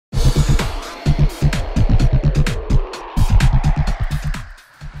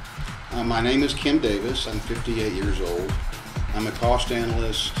My name is Kim Davis. I'm 58 years old. I'm a cost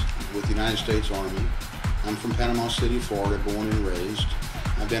analyst with the United States Army. I'm from Panama City, Florida, born and raised.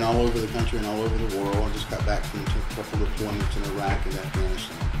 I've been all over the country and all over the world. I just got back from a couple of deployments in Iraq and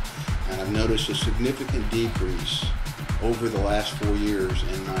Afghanistan. And I've noticed a significant decrease over the last 4 years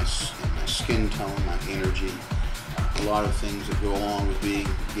in my skin tone, my energy, a lot of things that go along with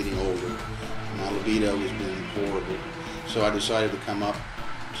getting older. My libido has been horrible. So I decided to come up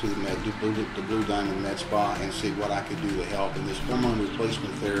to the Blue Diamond Med Spa and see what I could do to help. And this hormone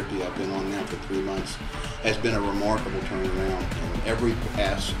replacement therapy I've been on now for 3 months has been a remarkable turnaround in every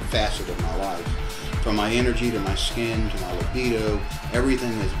facet of my life. From my energy to my skin to my libido,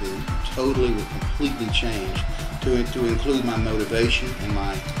 everything has been totally, completely changed to include my motivation and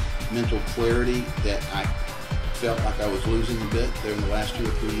my mental clarity that I felt like I was losing a bit there in the last 2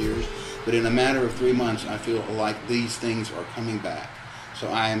 or 3 years. But in a matter of 3 months, I feel like these things are coming back. So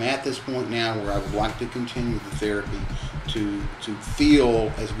I am at this point now where I would like to continue the therapy to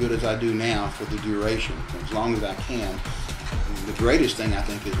feel as good as I do now for the duration, as long as I can. The greatest thing I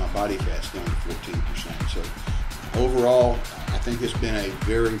think is my body fat's down to 14%. So overall, I think it's been a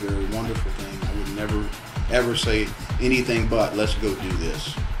very, very wonderful thing. I would never, ever say anything but let's go do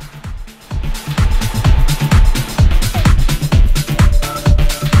this.